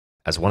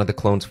As one of the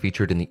clones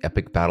featured in the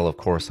epic Battle of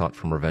Coruscant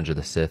from Revenge of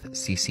the Sith,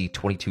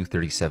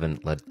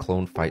 CC-2337 led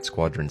Clone Fight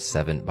Squadron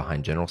 7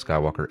 behind General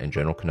Skywalker and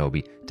General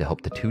Kenobi to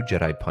help the two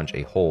Jedi punch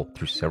a hole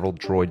through several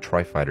droid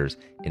tri-fighters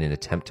in an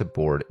attempt to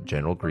board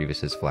General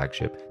Grievous's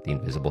flagship, the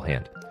Invisible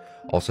Hand.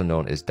 Also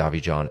known as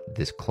Davijaan,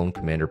 this clone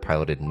commander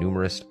piloted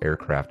numerous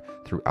aircraft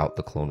throughout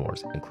the Clone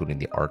Wars, including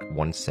the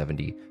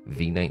ARC-170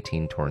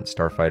 V-19 Torrent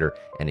Starfighter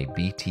and a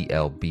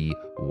BTL-B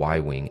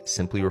Y-wing,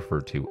 simply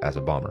referred to as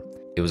a bomber.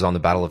 It was on the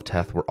Battle of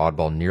Teth where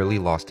Oddball nearly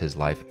lost his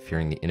life,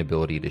 fearing the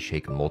inability to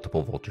shake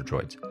multiple vulture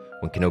droids.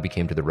 When Kenobi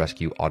came to the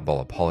rescue, Oddball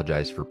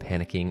apologized for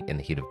panicking in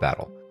the heat of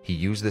battle. He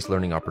used this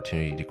learning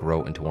opportunity to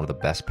grow into one of the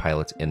best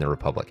pilots in the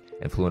Republic,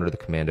 and flew under the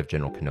command of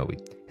General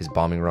Kenobi. His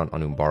bombing run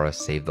on Umbara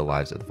saved the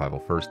lives of the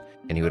 501st,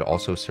 and he would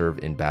also serve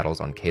in battles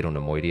on Cato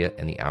Neimoidia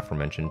and the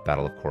aforementioned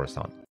Battle of Coruscant.